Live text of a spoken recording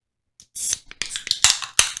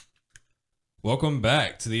Welcome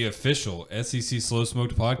back to the official SEC Slow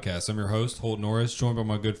Smoked podcast. I'm your host, Holt Norris, joined by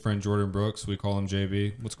my good friend Jordan Brooks. We call him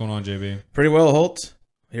JB. What's going on, JB? Pretty well, Holt.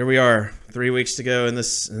 Here we are, 3 weeks to go in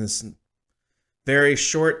this very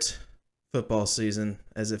short football season,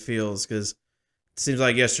 as it feels, because it seems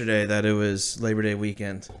like yesterday that it was Labor Day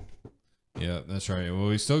weekend. Yeah, that's right. Well,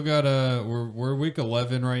 we still got we're week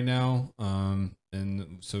 11 right now,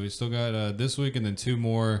 and so we still got this week and then two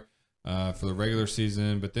more for the regular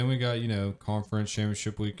season. But then we got conference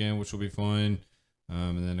championship weekend, which will be fun.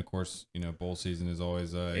 And then, of course, bowl season is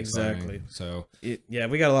always Exactly. exciting. So, Yeah,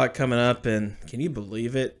 we got a lot coming up, and can you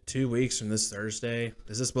believe it? 2 weeks from this Thursday.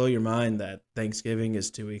 Does this blow your mind that Thanksgiving is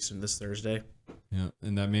 2 weeks from this Thursday? yeah,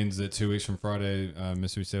 and that means that 2 weeks from Friday,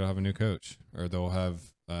 Mississippi State will have a new coach, or they'll have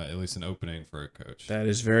at least an opening for a coach. That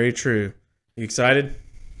is very true. You excited?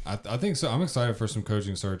 I think so. I'm excited for some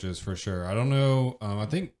coaching searches for sure. I don't know. I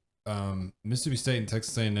think Mississippi State and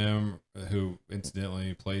Texas A&M, who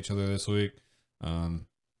incidentally play each other this week,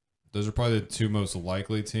 those are probably the two most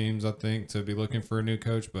likely teams, I think, to be looking for a new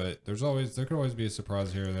coach. But there could always be a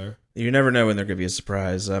surprise here or there. You never know when they're going to be a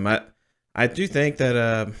surprise. I do think that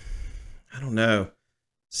I don't know,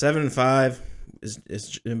 7-5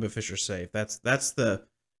 is Jimbo Fisher safe? That's the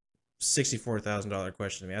 $64,000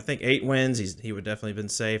 question to me. I think 8 wins, he would definitely been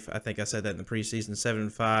safe. I think I said that in the preseason.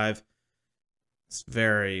 7-5, it's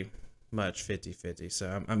very much 50-50.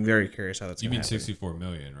 So I'm very curious how that's You going mean to happen. $64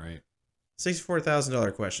 million, right?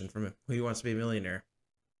 $64,000 question from Who Wants to Be a Millionaire.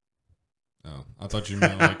 Oh, I thought you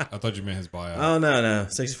meant his buyout. Oh no,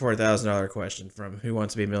 $64,000 question from Who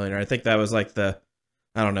Wants to Be a Millionaire. I think that was like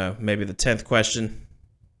maybe the 10th question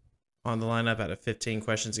on the lineup out of 15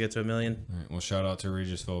 questions to get to $1 million. All right, well, shout out to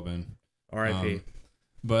Regis Philbin. R.I.P.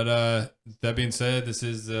 But that being said, this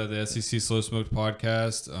is the SEC Slow Smoked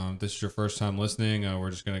podcast. This is your first time listening. We're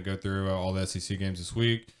just going to go through all the SEC games this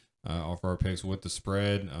week, offer our picks with the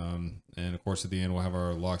spread. And, of course, at the end, we'll have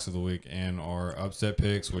our locks of the week and our upset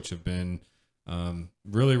picks, which have been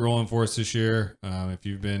really rolling for us this year. If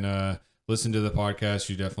you've been listening to the podcast,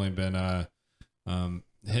 you've definitely been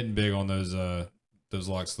hitting big on those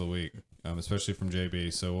locks of the week, especially from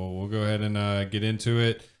JB. So we'll go ahead and get into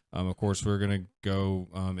it. Of course, we're going to go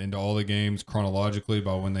into all the games chronologically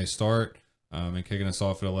by when they start. And kicking us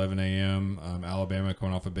off at 11 a.m., Alabama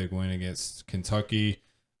coming off a big win against Kentucky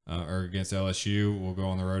or against LSU. We'll go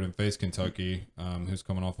on the road and face Kentucky, who's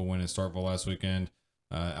coming off a win in Starkville last weekend.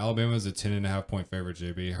 Alabama is a 10.5-point favorite,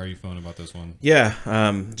 JB. How are you feeling about this one? Yeah,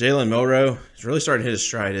 Jalen Milroe is really starting to hit his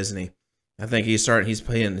stride, isn't he? I think he's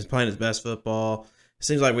playing his best football. It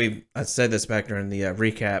seems like I said this back during the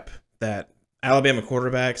recap that Alabama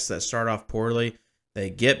quarterbacks that start off poorly,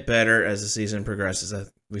 they get better as the season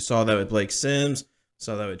progresses. We saw that with Blake Sims,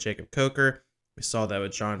 saw that with Jacob Coker, we saw that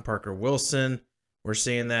with John Parker Wilson. We're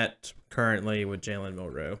seeing that currently with Jalen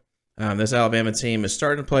Milroe. This Alabama team is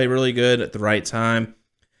starting to play really good at the right time.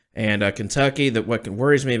 And Kentucky, what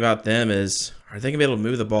worries me about them is, are they going to be able to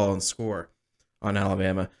move the ball and score on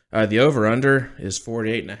Alabama? The over-under is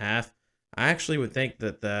 48.5. I actually would think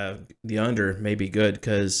that the under may be good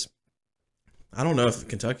because I don't know if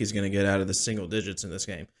Kentucky's going to get out of the single digits in this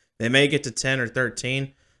game. They may get to 10 or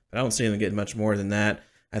 13, but I don't see them getting much more than that.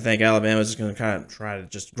 I think Alabama's just going to kind of try to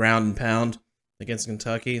just ground and pound against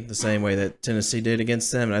Kentucky the same way that Tennessee did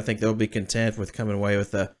against them, and I think they'll be content with coming away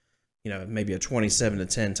with maybe a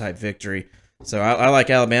 27-10 type victory. So I like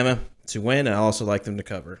Alabama to win, and I also like them to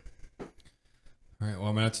cover. All right, well,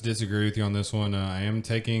 I'm going to have to disagree with you on this one. I am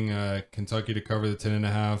taking Kentucky to cover the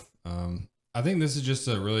 10.5. I think this is just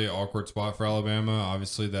a really awkward spot for Alabama.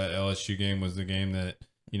 Obviously, that LSU game was the game that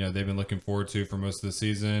they've been looking forward to for most of the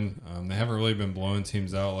season. They haven't really been blowing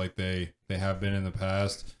teams out like they have been in the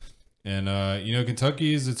past. And,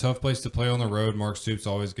 Kentucky is a tough place to play on the road. Mark Stoops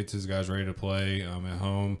always gets his guys ready to play at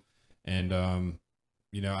home. And,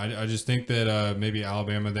 I just think that maybe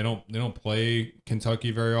Alabama, they don't play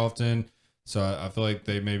Kentucky very often. So I feel like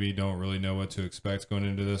they maybe don't really know what to expect going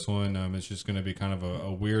into this one. It's just going to be kind of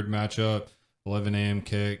a weird matchup. 11 a.m.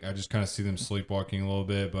 kick. I just kind of see them sleepwalking a little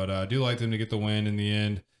bit, but I do like them to get the win in the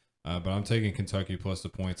end. But I'm taking Kentucky plus the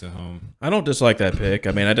points at home. I don't dislike that pick.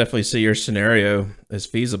 I mean, I definitely see your scenario as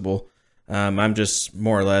feasible. I'm just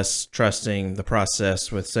more or less trusting the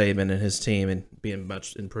process with Saban and his team and being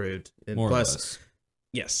much improved. And More plus, or less.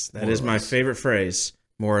 yes, that More is or my less. favorite phrase,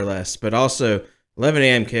 more or less. But also, 11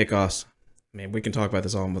 a.m. kickoffs. I mean, we can talk about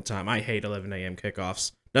this all the time. I hate 11 a.m.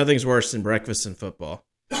 kickoffs. Nothing's worse than breakfast in football.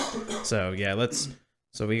 So yeah,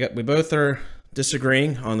 we both are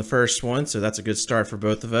disagreeing on the first one, so that's a good start for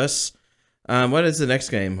both of us. What is the next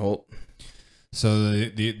game, Holt? So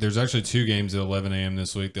there's actually two games at 11 a.m.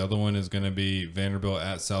 this week. The other one is going to be Vanderbilt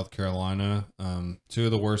at South Carolina. Two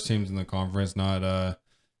of the worst teams in the conference. Not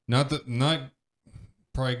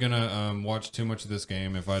probably gonna watch too much of this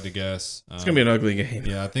game if I had to guess. It's gonna be an ugly game.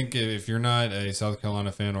 Yeah, I think if you're not a South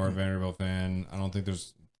Carolina fan or a Vanderbilt fan, I don't think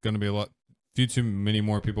there's gonna be few too many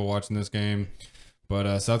more people watching this game.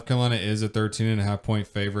 But South Carolina is a 13.5 point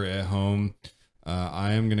favorite at home.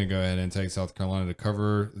 I am gonna go ahead and take South Carolina to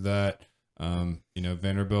cover that.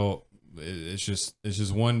 Vanderbilt, it's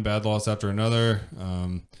just one bad loss after another.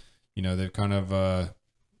 They've kind of,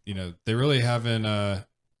 they really haven't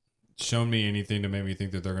shown me anything to make me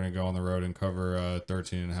think that they're going to go on the road and cover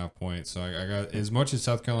 13.5 points. So I got, as much as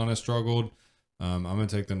South Carolina struggled, I'm going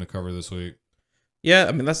to take them to cover this week. Yeah,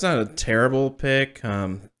 I mean, that's not a terrible pick.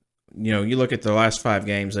 You look at the last 5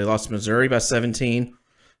 games, they lost to Missouri by 17.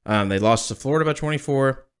 They lost to Florida by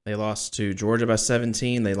 24. They lost to Georgia by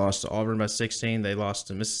 17. They lost to Auburn by 16. They lost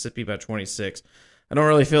to Mississippi by 26. I don't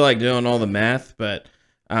really feel like doing all the math, but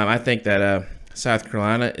I think that South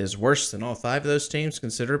Carolina is worse than all 5 of those teams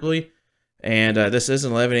considerably. And this is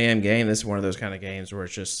an 11 a.m. game. This is one of those kind of games where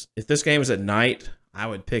it's just, if this game was at night, I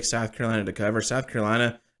would pick South Carolina to cover. South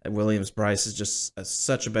Carolina at Williams-Brice is just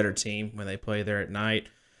such a better team when they play there at night.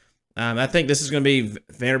 I think this is going to be,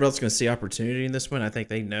 Vanderbilt's going to see opportunity in this one. I think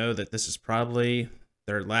they know that this is probably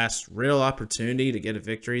their last real opportunity to get a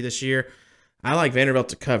victory this year. I like Vanderbilt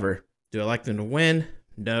to cover. Do I like them to win?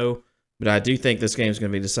 No. But I do think this game is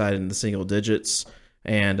going to be decided in the single digits.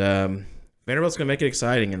 And Vanderbilt's going to make it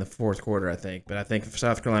exciting in the fourth quarter, I think. But I think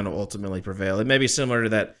South Carolina will ultimately prevail. It may be similar to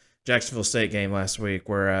that Jacksonville State game last week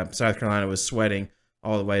where South Carolina was sweating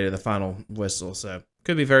all the way to the final whistle. So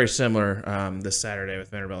could be very similar this Saturday with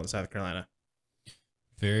Vanderbilt and South Carolina.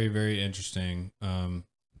 Very, very interesting.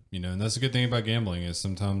 And that's a good thing about gambling is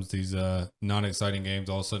sometimes these non-exciting games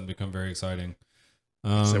all of a sudden become very exciting.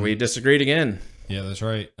 So we disagreed again. Yeah, that's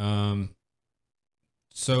right.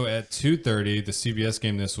 So at 2:30, the CBS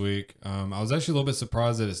game this week, I was actually a little bit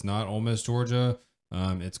surprised that it's not Ole Miss, Georgia.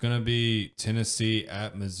 It's going to be Tennessee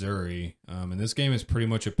at Missouri. And this game is pretty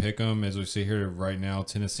much a pick-em. As we see here right now,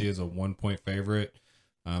 Tennessee is a 1-point favorite.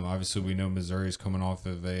 Obviously, we know Missouri is coming off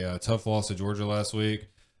of a tough loss to Georgia last week.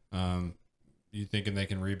 You thinking they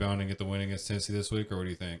can rebound and get the win against Tennessee this week, or what do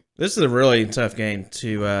you think? This is a really tough game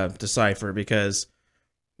to decipher because,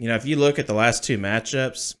 if you look at the last 2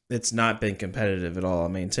 matchups, it's not been competitive at all. I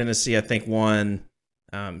mean, Tennessee, I think, won,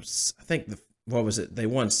 what was it? They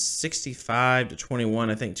won 65-21,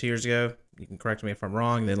 I think, 2 years ago. You can correct me if I'm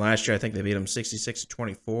wrong. Then last year, I think they beat them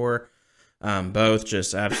 66-24. Both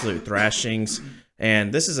just absolute thrashings.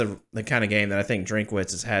 And this is the kind of game that I think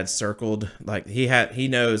Drinkwitz has had circled. Like he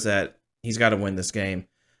knows that he's got to win this game,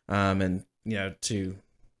 and to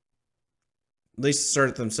at least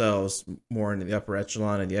assert themselves more into the upper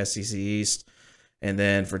echelon of the SEC East. And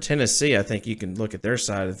then for Tennessee, I think you can look at their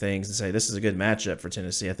side of things and say this is a good matchup for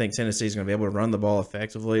Tennessee. I think Tennessee is going to be able to run the ball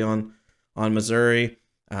effectively on Missouri.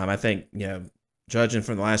 I think judging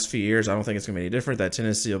from the last few years, I don't think it's going to be any different. That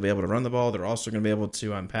Tennessee will be able to run the ball. They're also going to be able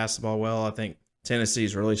to pass the ball well. I think Tennessee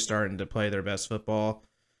is really starting to play their best football,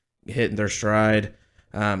 hitting their stride.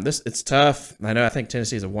 It's tough. I think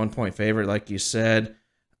Tennessee is a 1-point favorite, like you said.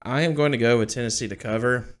 I am going to go with Tennessee to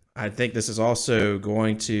cover. I think this is also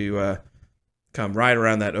going to come right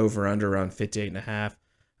around that over-under around 58.5.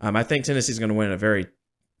 I think Tennessee is going to win a very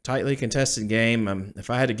tightly contested game. If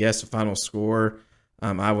I had to guess a final score,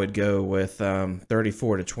 I would go with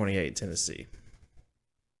 34-28 Tennessee.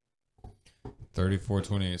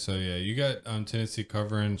 34-28. So yeah, you got Tennessee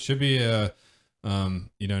covering. Should be a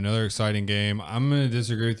another exciting game. I'm going to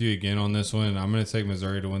disagree with you again on this one. I'm going to take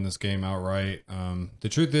Missouri to win this game outright. The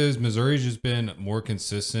truth is Missouri's just been more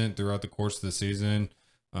consistent throughout the course of the season.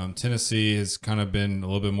 Tennessee has kind of been a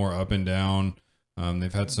little bit more up and down.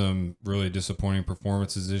 They've had some really disappointing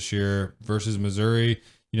performances this year versus Missouri.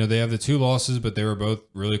 They have the 2 losses, but they were both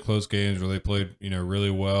really close games where they played,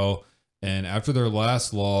 really well. And after their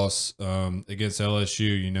last loss against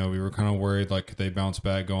LSU, we were kind of worried, like, could they bounce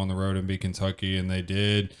back, go on the road and beat Kentucky? And they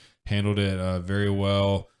did, handled it very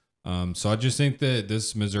well. So I just think that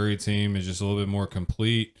this Missouri team is just a little bit more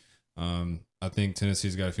complete. I think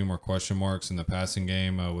Tennessee's got a few more question marks in the passing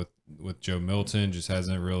game with Joe Milton. Just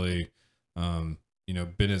hasn't really, been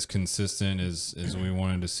as consistent as we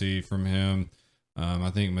wanted to see from him.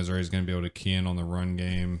 I think Missouri's going to be able to key in on the run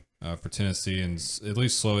game for Tennessee and at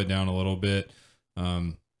least slow it down a little bit.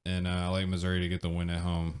 And I like Missouri to get the win at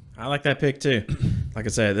home. I like that pick too. Like I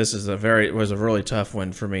said, this is was a really tough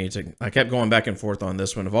one for me. I kept going back and forth on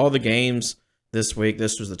this one. Of all the games this week,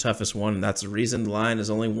 this was the toughest one, and that's the reason the line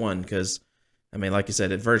is only 1 because I mean, like you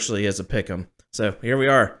said, it virtually is a pick 'em. So here we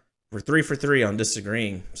are. We're 3 for 3 on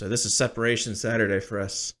disagreeing. So this is separation Saturday for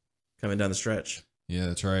us coming down the stretch. Yeah,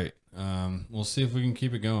 that's right. We'll see if we can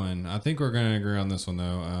keep it going. I think we're going to agree on this one,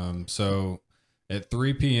 though. So at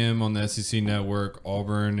 3 p.m. on the SEC Network,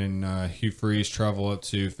 Auburn and Hugh Freeze travel up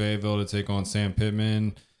to Fayetteville to take on Sam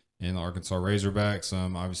Pittman and the Arkansas Razorbacks.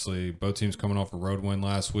 Obviously, both teams coming off a road win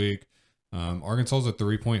last week. Arkansas is a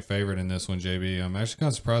 3-point favorite in this one, JB. Actually kind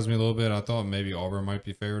of surprised me a little bit. I thought maybe Auburn might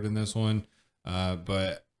be favored in this one.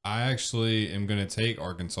 But I actually am going to take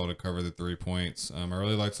Arkansas to cover the 3 points. I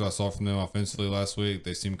really liked what I saw from them offensively last week.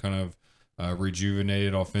 They seem kind of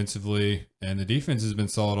rejuvenated offensively, and the defense has been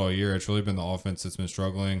solid all year. It's really been the offense that's been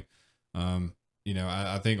struggling.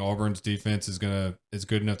 I think Auburn's defense is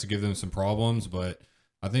good enough to give them some problems, but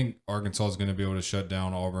I think Arkansas is going to be able to shut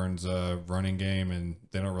down Auburn's running game, and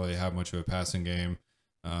they don't really have much of a passing game.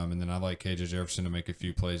 And then I like KJ Jefferson to make a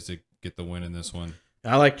few plays to get the win in this one.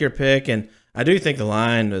 I like your pick, and I do think the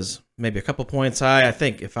line was maybe a couple points high. I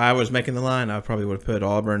think if I was making the line, I probably would have put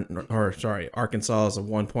Arkansas as a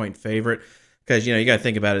 1-point favorite, because you got to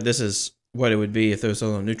think about it. This is what it would be if it was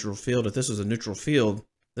on a neutral field. If this was a neutral field,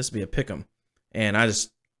 this would be a pick 'em, and I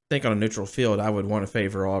just think on a neutral field, I would want to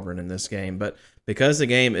favor Auburn in this game. But because the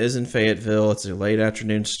game is in Fayetteville, it's a late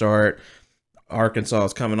afternoon start. Arkansas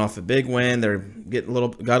is coming off a big win. They're got a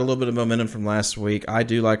little bit of momentum from last week. I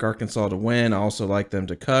do like Arkansas to win. I also like them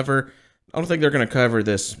to cover. I don't think they're going to cover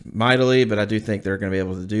this mightily, but I do think they're going to be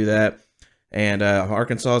able to do that. And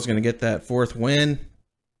Arkansas is going to get that 4th win,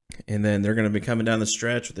 and then they're going to be coming down the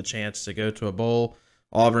stretch with a chance to go to a bowl.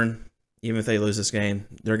 Auburn, even if they lose this game,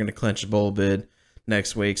 they're going to clinch a bowl bid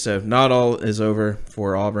next week. So not all is over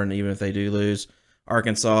for Auburn, even if they do lose.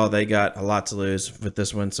 Arkansas, they got a lot to lose with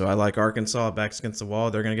this one, so I like Arkansas. Backs against the wall,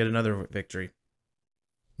 they're going to get another victory.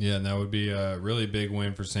 Yeah, and that would be a really big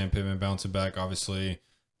win for Sam Pittman, bouncing back, obviously,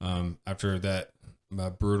 after that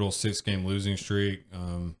brutal 6-game losing streak,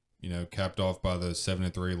 capped off by the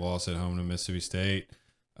 7-3 loss at home to Mississippi State.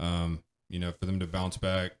 For them to bounce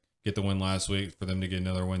back, get the win last week, for them to get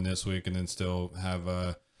another win this week, and then still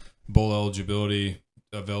have bowl eligibility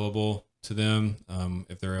available to them,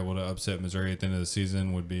 if they're able to upset Missouri at the end of the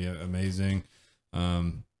season, would be amazing.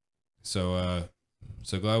 So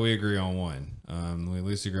glad we agree on one. We at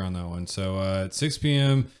least agree on that one. So at 6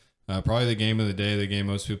 p.m., probably the game of the day, the game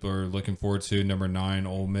most people are looking forward to. Number 9,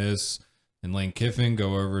 Ole Miss and Lane Kiffin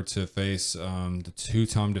go over to face the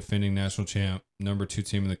 2-time defending national champ, number 2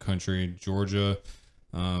 team in the country, Georgia.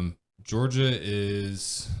 Georgia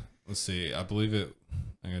is, let's see, I believe it.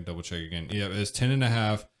 I'm gonna double check again. Yeah, it's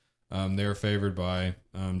 10.5. They're favored by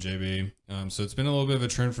JB. So it's been a little bit of a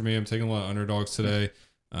trend for me. I'm taking a lot of underdogs today,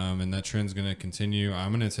 and that trend's going to continue.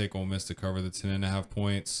 I'm going to take Ole Miss to cover the 10.5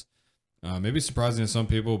 points. Maybe surprising to some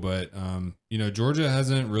people, but Georgia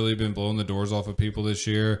hasn't really been blowing the doors off of people this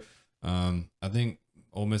year. I think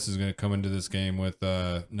Ole Miss is going to come into this game with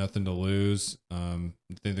nothing to lose. I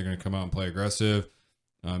think they're going to come out and play aggressive,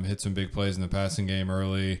 hit some big plays in the passing game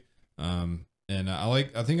early. And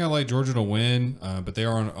I think I like Georgia to win, but they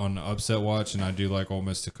are on upset watch, and I do like Ole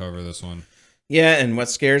Miss to cover this one. Yeah, and what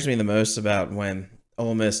scares me the most about when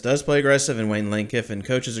Ole Miss does play aggressive and when Lane Kiffin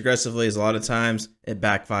coaches aggressively is a lot of times it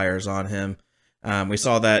backfires on him. We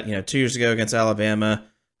saw that 2 years ago against Alabama.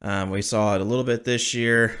 We saw it a little bit this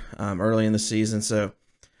year, early in the season. So,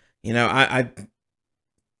 I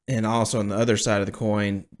and also on the other side of the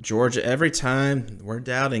coin, Georgia, every time we're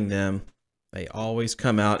doubting them, they always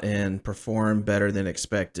come out and perform better than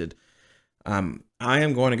expected. I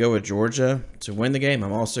am going to go with Georgia to win the game.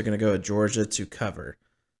 I'm also going to go with Georgia to cover.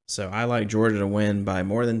 So I like Georgia to win by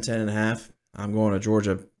more than 10.5. I'm going to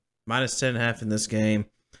Georgia minus 10.5 in this game.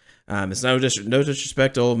 It's no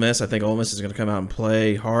disrespect to Ole Miss. I think Ole Miss is going to come out and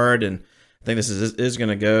play hard, and I think this is going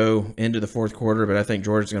to go into the fourth quarter, but I think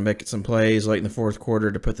Georgia's going to make some plays late in the fourth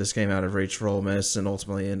quarter to put this game out of reach for Ole Miss and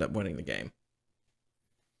ultimately end up winning the game.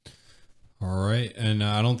 All right, and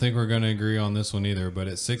I don't think we're going to agree on this one either, but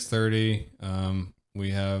at 6:30, we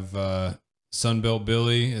have Sunbelt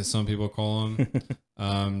Billy, as some people call him,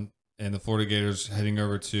 and the Florida Gators heading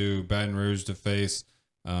over to Baton Rouge to face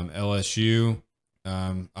LSU.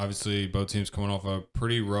 Obviously, both teams coming off a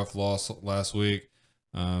pretty rough loss last week.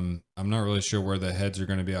 I'm not really sure where the heads are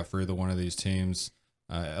going to be at for either one of these teams.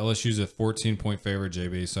 LSU's a 14-point favorite,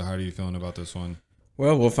 JB, so how are you feeling about this one?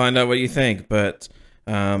 Well, we'll find out what you think, but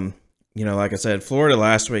like I said, Florida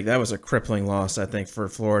last week, that was a crippling loss, I think, for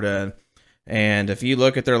Florida. And if you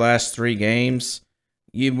look at their last 3 games,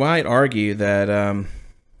 you might argue that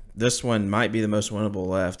this one might be the most winnable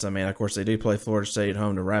left. I mean, of course, they do play Florida State at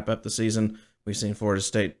home to wrap up the season. We've seen Florida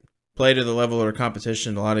State play to the level of their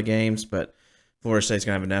competition in a lot of games, but Florida State's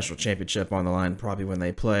going to have a national championship on the line probably when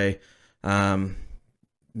they play.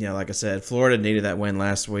 Like I said, Florida needed that win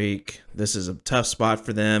last week. This is a tough spot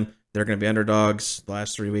for them. They're going to be underdogs the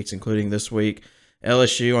last 3 weeks, including this week.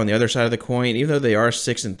 LSU on the other side of the coin, even though they are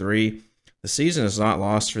 6-3, the season is not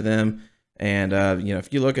lost for them. And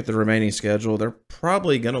if you look at the remaining schedule, they're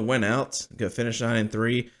probably going to win out, go finish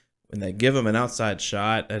 9-3. When they give them an outside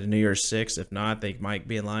shot at a New Year's Six, if not, they might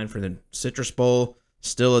be in line for the Citrus Bowl.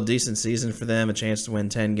 Still a decent season for them, a chance to win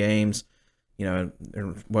 10 games.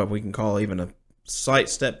 What we can call even a slight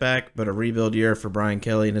step back, but a rebuild year for Brian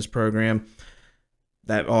Kelly and his program.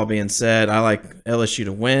 That all being said, I like LSU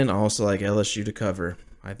to win. I also like LSU to cover.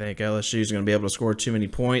 I think LSU is going to be able to score too many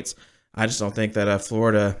points. I just don't think that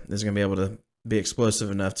Florida is going to be able to be explosive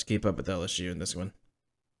enough to keep up with LSU in this one.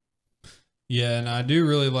 Yeah, and I do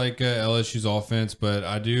really like LSU's offense, but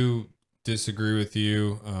I do disagree with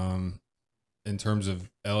you in terms of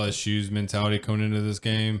LSU's mentality coming into this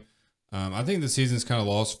game. I think the season's kind of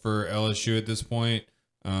lost for LSU at this point.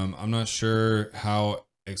 I'm not sure how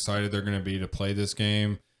excited they're going to be to play this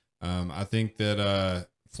game. I think that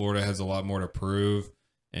Florida has a lot more to prove.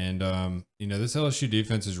 And, this LSU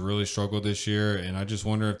defense has really struggled this year. And I just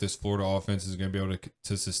wonder if this Florida offense is going to be able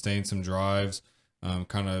to sustain some drives,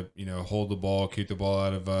 hold the ball, keep the ball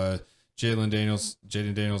out of Jaden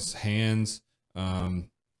Daniels' hands.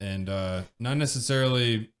 And not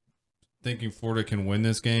necessarily thinking Florida can win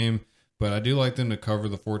this game, but I do like them to cover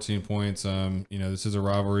the 14 points. This is a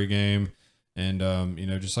rivalry game. And,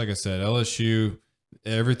 just like I said, LSU,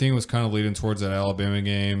 everything was kind of leading towards that Alabama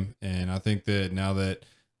game. And I think that now that,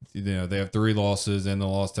 they have 3 losses and they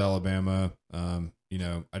lost to Alabama,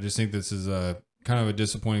 I just think this is a kind of a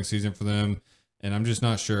disappointing season for them. And I'm just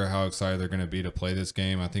not sure how excited they're going to be to play this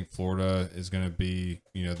game. I think Florida is going to be,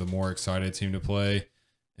 the more excited team to play.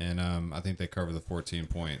 And I think they cover the 14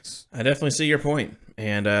 points. I definitely see your point.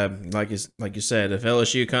 And like you said, if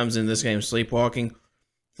LSU comes in this game sleepwalking,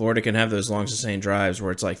 Florida can have those long sustained drives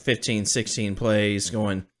where it's like 15, 16 plays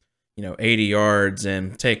going, 80 yards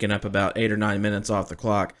and taking up about 8 or 9 minutes off the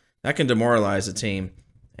clock. That can demoralize a team.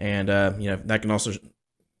 And, that can also,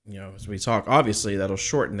 as we talk, obviously that'll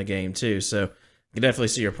shorten the game too. So I can definitely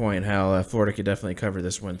see your point how Florida could definitely cover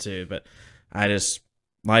this one too. But I just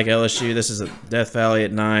like LSU. This is a Death Valley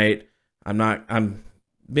at night. I'm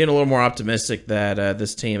being a little more optimistic that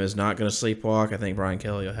this team is not going to sleepwalk. I think Brian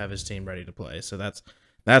Kelly will have his team ready to play. So that's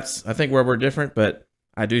I think where we're different, but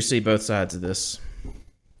I do see both sides of this.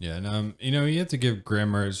 Yeah, and you have to give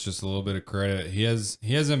Graham Mertz just a little bit of credit. He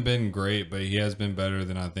hasn't been great, but he has been better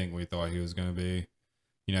than I think we thought he was going to be.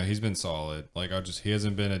 He's been solid. He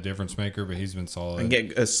hasn't been a difference maker, but he's been solid. And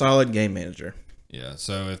get a solid game manager. Yeah,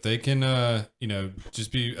 so if they can,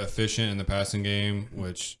 just be efficient in the passing game,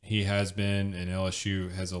 which he has been, and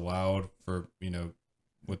LSU has allowed for,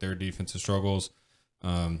 with their defensive struggles,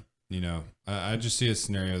 I just see a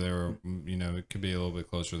scenario there where, it could be a little bit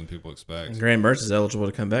closer than people expect. And Graham Mertz is eligible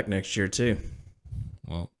to come back next year, too.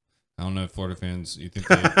 Well, I don't know if Florida fans, you think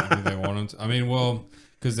they want him to? I mean, well,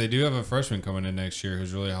 because they do have a freshman coming in next year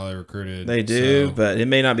who's really highly recruited. They do, but it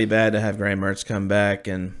may not be bad to have Graham Mertz come back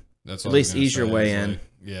and that's at least ease your way in.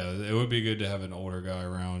 It would be good to have an older guy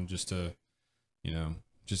around just to,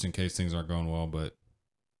 just in case things aren't going well, but.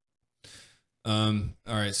 All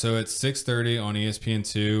right, so it's 6:30 on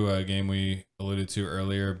ESPN2, a game we alluded to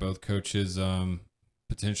earlier. Both coaches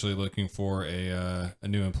potentially looking for a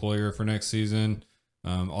new employer for next season.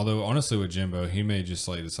 Although honestly with Jimbo, he may just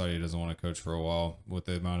decide he doesn't want to coach for a while with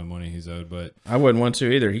the amount of money he's owed. But I wouldn't want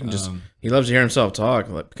to either. He can he loves to hear himself talk,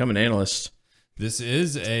 become an analyst. This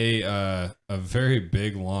is a very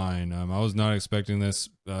big line. I was not expecting this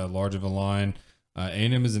large of a line.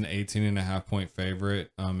 A&M is an 18.5 point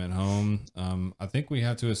favorite at home. I think we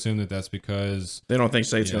have to assume that that's because they don't think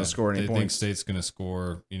State's going to score any points. They think State's going to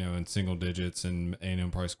score, in single digits, and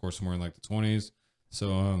A&M probably score somewhere in the 20s.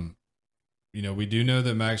 So, we do know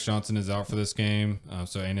that Max Johnson is out for this game.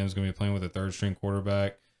 So A&M is going to be playing with a third string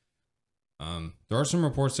quarterback. There are some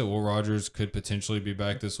reports that Will Rogers could potentially be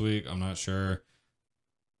back this week. I'm not sure.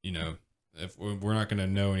 If we're not going to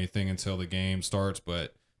know anything until the game starts,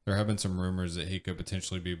 but there have been some rumors that he could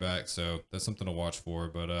potentially be back, so that's something to watch for.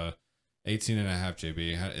 But 18.5,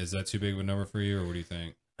 JB, is that too big of a number for you, or what do you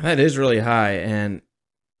think? That is really high, and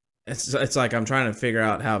it's like I'm trying to figure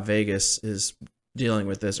out how Vegas is dealing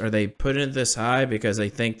with this. Are they putting it this high because they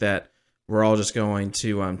think that we're all just going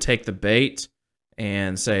to take the bait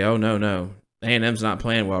and say, oh, no, A&M's not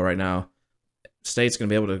playing well right now. State's going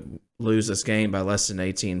to be able to lose this game by less than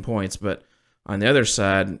 18 points. But on the other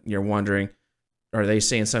side, you're wondering, are they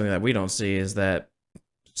seeing something that we don't see, is that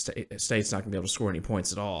State's not going to be able to score any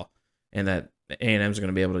points at all, and that A&M's going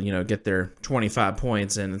to be able to, get their 25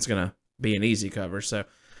 points, and it's going to be an easy cover. So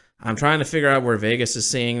I'm trying to figure out where Vegas is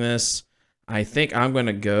seeing this. I think I'm going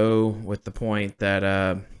to go with the point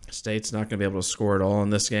that State's not going to be able to score at all in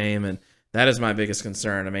this game, and that is my biggest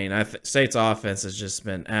concern. I mean, State's offense has just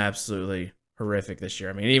been absolutely horrific this year.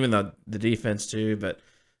 I mean, even the defense too, but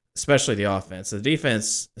especially the offense. The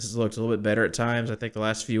defense has looked a little bit better at times, I think, the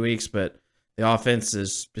last few weeks, but the offense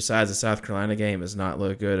is, besides the South Carolina game, has not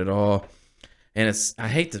looked good at all. And I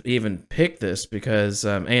hate to even pick this because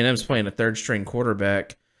A&M's playing a third-string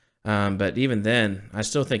quarterback, but even then, I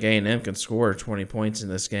still think A&M can score 20 points in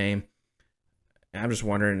this game. I'm just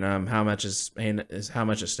wondering how much is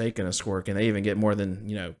State going to score? Can they even get more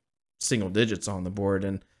than single digits on the board?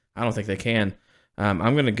 And I don't think they can. I'm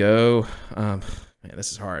going to go. Man,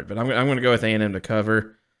 this is hard, but I'm going to go with A&M to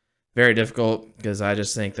cover. Very difficult because I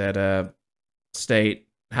just think that State.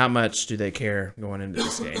 How much do they care going into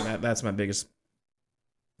this game? That's my biggest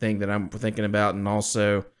thing that I'm thinking about, and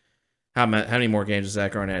also how many more games does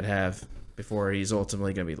Zach Arnett have before he's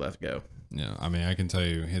ultimately going to be let go? Yeah, I mean, I can tell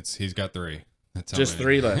you, he's got 3. That's just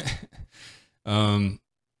 3 left.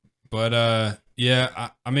 Yeah,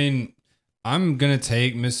 I mean, I'm gonna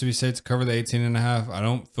take Mississippi State to cover the 18.5. I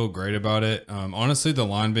don't feel great about it. Honestly, the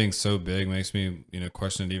line being so big makes me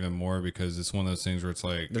question it even more because it's one of those things where it's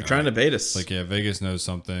like they're trying to bait us. Like, yeah, Vegas knows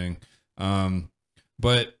something.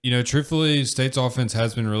 But truthfully, State's offense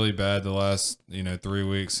has been really bad the last 3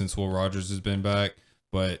 weeks since Will Rogers has been back,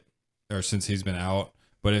 or since he's been out.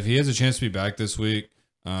 But if he has a chance to be back this week,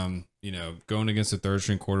 going against a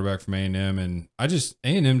third-string quarterback from A&M, and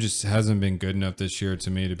A&M just hasn't been good enough this year to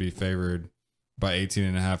me to be favored by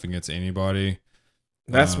 18.5 against anybody.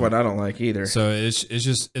 That's what I don't like either. So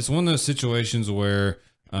it's one of those situations where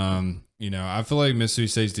I feel like Mississippi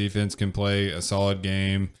State's defense can play a solid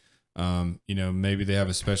game. Maybe they have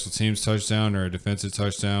a special teams touchdown or a defensive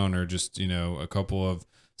touchdown or just a couple of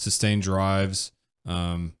sustained drives.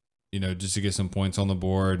 Just to get some points on the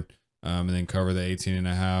board. And then cover the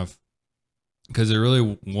 18.5 because it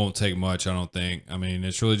really won't take much. I don't think. I mean,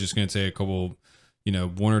 it's really just going to take a couple,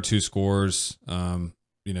 1 or 2 scores, that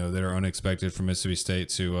are unexpected from Mississippi State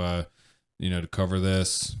to cover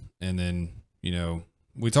this. And then,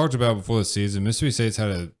 we talked about before the season, Mississippi State's had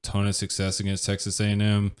a ton of success against Texas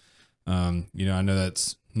A&M. I know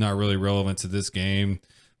that's not really relevant to this game,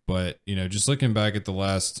 but, just looking back at the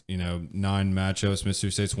last, 9 matchups,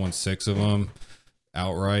 Mississippi State's won 6 of them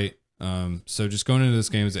outright. So just going into this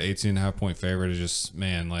game as an 18.5 point favorite is just,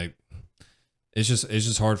 man, like it's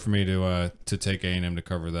just hard for me to take A&M to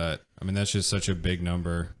cover that. I mean, that's just such a big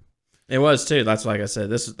number. It was too. That's like I said,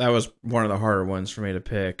 that was one of the harder ones for me to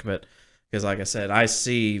pick, but because like I said, I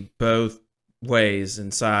see both ways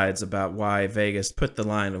and sides about why Vegas put the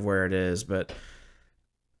line of where it is, but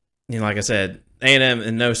like I said, A&M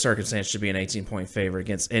in no circumstance should be an 18-point favorite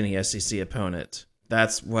against any SEC opponent.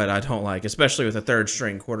 That's what I don't like, especially with a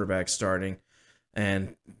third-string quarterback starting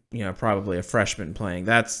and, probably a freshman playing.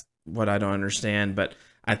 That's what I don't understand. But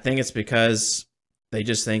I think it's because they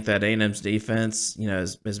just think that A&M's defense,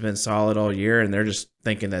 has been solid all year, and they're just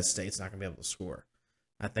thinking that State's not going to be able to score.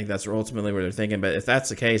 I think that's ultimately where they're thinking. But if that's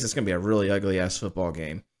the case, it's going to be a really ugly-ass football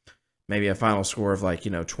game. Maybe a final score of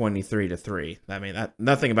 23-3. I mean,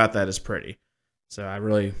 nothing about that is pretty. So I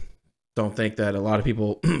really don't think that a lot of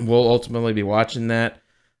people will ultimately be watching that.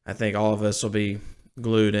 I think all of us will be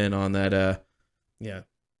glued in on that,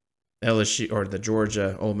 LSU or the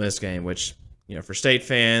Georgia Ole Miss game, which, for State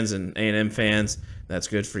fans and A&M fans, that's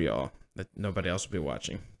good for y'all. That nobody else will be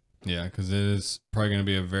watching. Yeah, because it is probably going to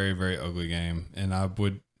be a very, very ugly game, and I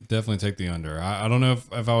would definitely take the under. I don't know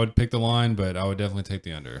if I would pick the line, but I would definitely take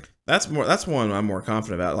the under. That's one I'm more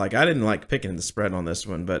confident about. Like, I didn't like picking the spread on this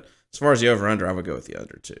one, but as far as the over-under, I would go with the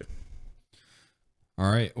under too. All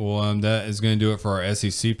right. Well, that is going to do it for our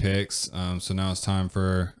SEC picks. So now it's time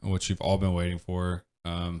for what you've all been waiting for.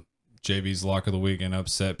 JB's lock of the week and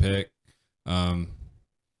upset pick. And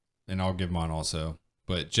I'll give mine also.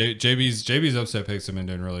 But JB's upset picks have been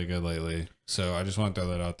doing really good lately. So I just want to throw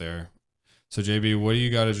that out there. So JB, what do you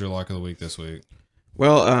got as your lock of the week this week?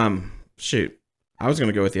 Well, shoot. I was going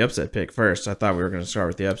to go with the upset pick first. I thought we were going to start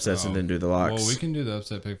with the upsets and then do the locks. Well, we can do the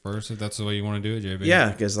upset pick first if that's the way you want to do it, JB.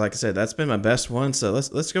 Yeah, because like I said, that's been my best one. So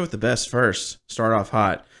let's go with the best first. Start off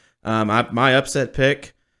hot. My upset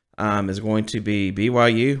pick is going to be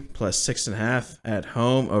BYU plus 6.5 at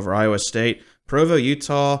home over Iowa State. Provo,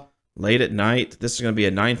 Utah, late at night. This is going to be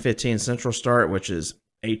a 9:15 Central start, which is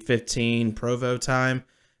 8:15 Provo time.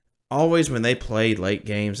 Always when they play late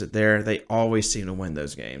games they always seem to win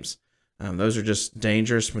those games. Those are just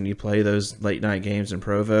dangerous when you play those late night games in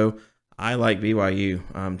Provo. I like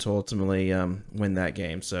BYU to ultimately win that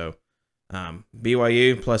game. So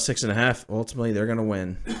BYU plus 6.5. Ultimately, they're going to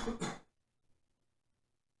win.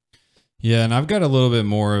 Yeah, and I've got a little bit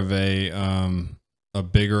more of a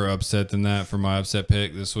bigger upset than that for my upset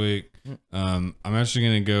pick this week. I'm actually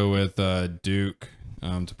going to go with Duke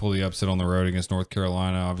to pull the upset on the road against North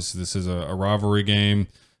Carolina. Obviously, this is a rivalry game.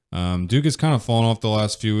 Duke has kind of fallen off the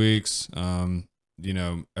last few weeks.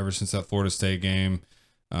 Ever since that Florida State game,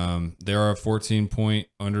 they are a 14-point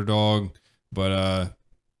underdog. But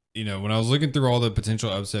when I was looking through all the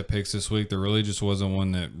potential upset picks this week, there really just wasn't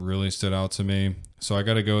one that really stood out to me. So I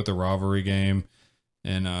got to go with the rivalry game.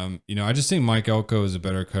 And, I just think Mike Elko is a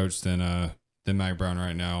better coach than Mack Brown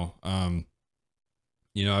right now.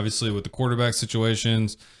 Obviously with the quarterback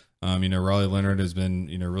situations, Riley Leonard has been,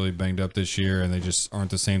 really banged up this year, and they just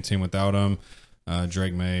aren't the same team without him.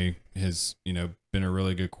 Drake May has, been a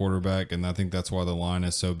really good quarterback, and I think that's why the line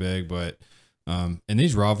is so big. But in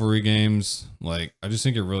these rivalry games, I just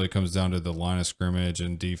think it really comes down to the line of scrimmage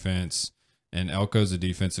and defense. And Elko's a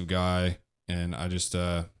defensive guy, and I just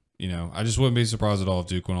wouldn't be surprised at all if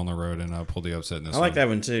Duke went on the road and pulled the upset in this. I like that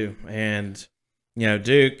one too. And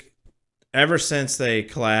Duke, ever since they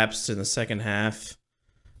collapsed in the second half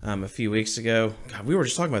a few weeks ago, God, we were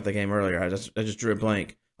just talking about the game earlier. I just drew a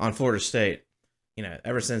blank on Florida State.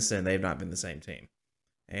 Ever since then, they've not been the same team.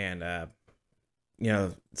 And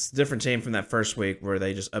it's a different team from that first week where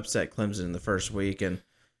they just upset Clemson in the first week, and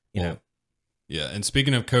yeah. And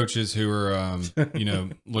speaking of coaches who are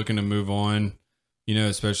looking to move on,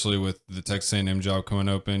 especially with the Texas A&M job coming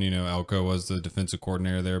open, Elko was the defensive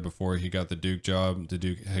coordinator there before he got the Duke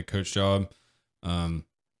head coach job.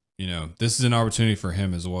 This is an opportunity for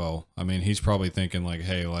him as well. I mean, he's probably thinking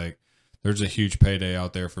hey, there's a huge payday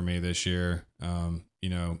out there for me this year.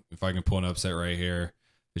 If I can pull an upset right here,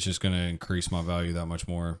 it's just going to increase my value that much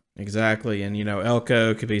more. Exactly. And,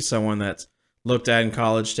 Elko could be someone that's looked at in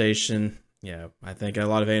College Station. I think a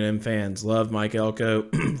lot of A&M fans love Mike Elko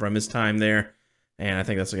from his time there. And I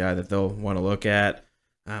think that's a guy that they'll want to look at.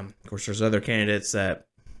 Of course, there's other candidates that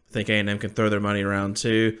I think A&M can throw their money around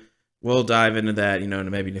too. We'll dive into that,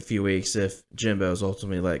 maybe in a few weeks if Jimbo is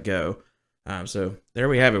ultimately let go. So there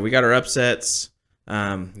we have it. We got our upsets.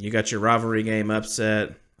 You got your rivalry game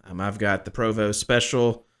upset. I've got the Provo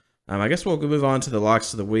special. I guess we'll move on to the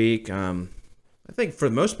locks of the week. I think for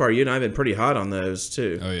the most part, you and I have been pretty hot on those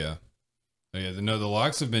too. Oh yeah. The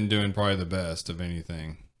locks have been doing probably the best of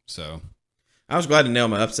anything. So I was glad to nail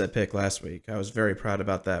my upset pick last week. I was very proud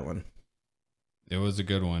about that one. It was a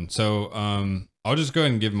good one. So I'll just go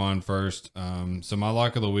ahead and give mine first. So my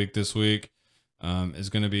lock of the week this week is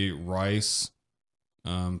going to be Rice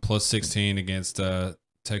plus 16 against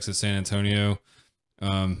Texas San Antonio.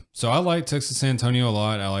 So I like Texas San Antonio a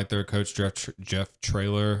lot. I like their coach Jeff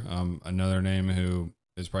Traylor, another name who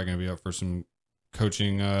is probably going to be up for some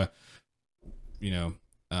coaching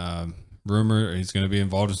rumor. He's going to be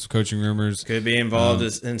involved in some coaching rumors. Could be involved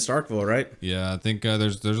in Starkville, right? Yeah, I think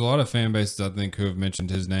there's a lot of fan bases I think who have mentioned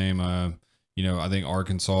his name. I think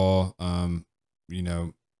Arkansas,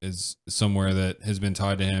 is somewhere that has been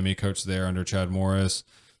tied to him. He coached there under Chad Morris.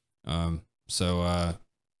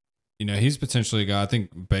 He's potentially a guy. I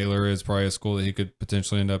think Baylor is probably a school that he could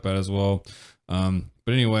potentially end up at as well. But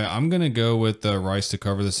anyway, I'm going to go with Rice to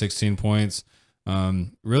cover the 16 points.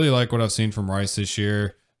 Really like what I've seen from Rice this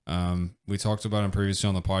year. We talked about him previously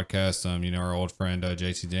on the podcast. Our old friend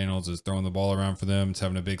JT Daniels is throwing the ball around for them. It's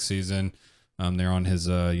having a big season. They're on his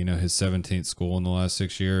his 17th school in the last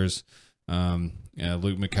 6 years.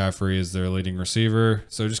 Luke McCaffrey is their leading receiver.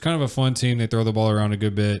 So just kind of a fun team. They throw the ball around a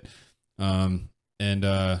good bit.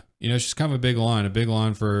 It's just kind of a big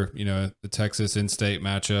line for, the Texas in-state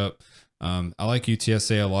matchup. I like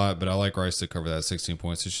UTSA a lot, but I like Rice to cover that 16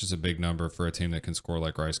 points. It's just a big number for a team that can score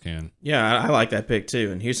like Rice can. Yeah, I like that pick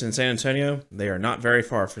too. And Houston and San Antonio, they are not very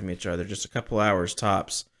far from each other, just a couple hours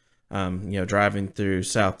tops, driving through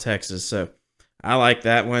South Texas. So I like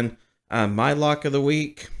that one. My lock of the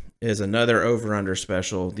week is another over-under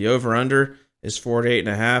special. The over-under is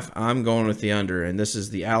 48.5. I'm going with the under, and this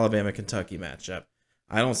is the Alabama-Kentucky matchup.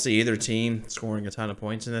 I don't see either team scoring a ton of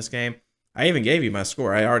points in this game. I even gave you my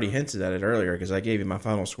score. I already hinted at it earlier because I gave you my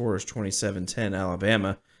final score is 27-10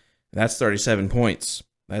 Alabama. That's 37 points.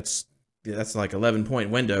 That's like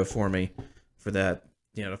 11-point window for me for that,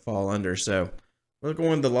 to fall under. So we're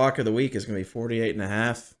going with the lock of the week is going to be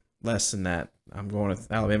 48.5. Less than that. I'm going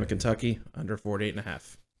with Alabama, Kentucky under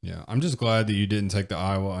 48.5. Yeah, I'm just glad that you didn't take the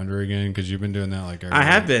Iowa under again because you've been doing that like every I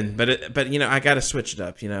have been, but I got to switch it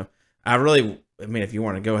up. I mean, if you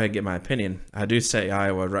want to go ahead and get my opinion, I do say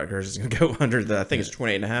Iowa Rutgers is going to go under I think it's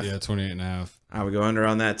 28.5. Yeah, 28.5. I would go under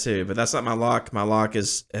on that too, but that's not my lock. My lock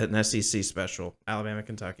is an SEC special, Alabama,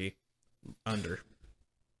 Kentucky, under.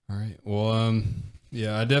 All right. Well,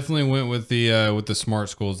 yeah, I definitely went with the smart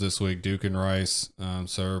schools this week, Duke and Rice.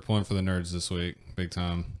 So we're pulling for the nerds this week, big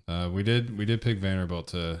time. We did pick Vanderbilt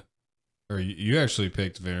to, or you actually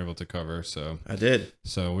picked Vanderbilt to cover. So I did.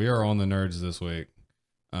 So we are on the nerds this week.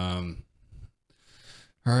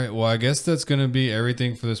 All right. Well, I guess that's going to be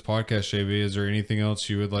everything for this podcast, JB. Is there anything else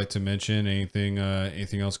you would like to mention? Anything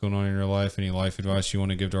else going on in your life? Any life advice you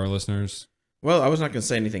want to give to our listeners? Well, I was not going to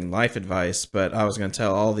say anything life advice, but I was going to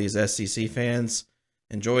tell all these SEC fans,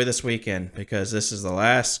 enjoy this weekend because this is the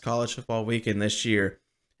last college football weekend this year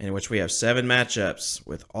in which we have 7 matchups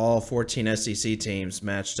with all 14 SEC teams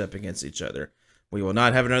matched up against each other. We will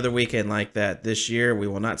not have another weekend like that this year. We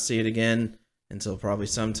will not see it again until probably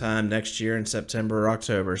sometime next year in September or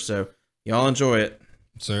October. So y'all enjoy it.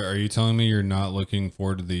 So are you telling me you're not looking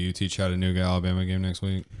forward to the UT Chattanooga Alabama game next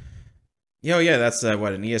week? Yeah, that's an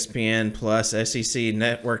ESPN Plus SEC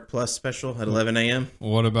Network Plus special at 11 a.m.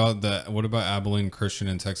 What about Abilene Christian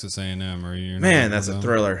and Texas A&M? Man, that's a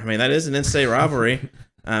thriller. I mean, that is an in-state rivalry.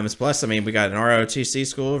 It's plus, I mean, we got an ROTC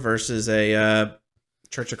school versus a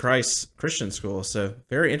Church of Christ Christian school. So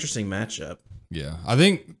very interesting matchup. Yeah, I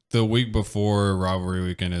think the week before rivalry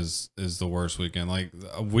weekend is the worst weekend. Like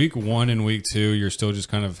week 1 and week 2, you're still just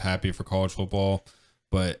kind of happy for college football,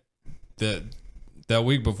 but that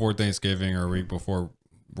week before Thanksgiving or week before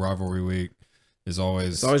rivalry week is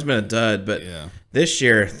always it's always been a dud. But yeah, this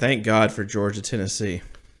year, thank God for Georgia Tennessee.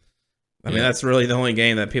 I mean, that's really the only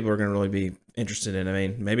game that people are going to really be interested in. I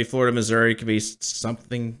mean, maybe Florida Missouri could be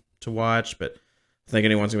something to watch, but I think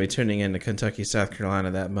anyone's going to be tuning in to Kentucky South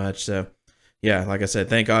Carolina that much. So. Yeah, like I said,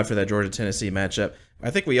 thank God for that Georgia-Tennessee matchup.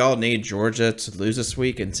 I think we all need Georgia to lose this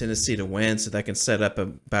week and Tennessee to win so they can set up a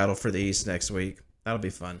battle for the East next week. That'll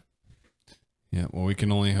be fun. Yeah, well, we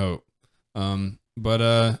can only hope.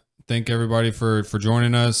 But thank everybody for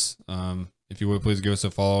joining us. If you would, please give us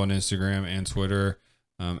a follow on Instagram and Twitter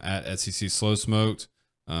at SEC Slow Smoked.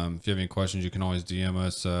 If you have any questions, you can always DM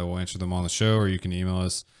us. We'll answer them on the show, or you can email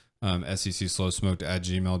us.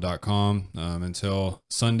 SECslowsmoked@gmail.com. Until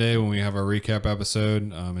Sunday when we have our recap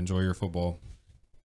episode, enjoy your football.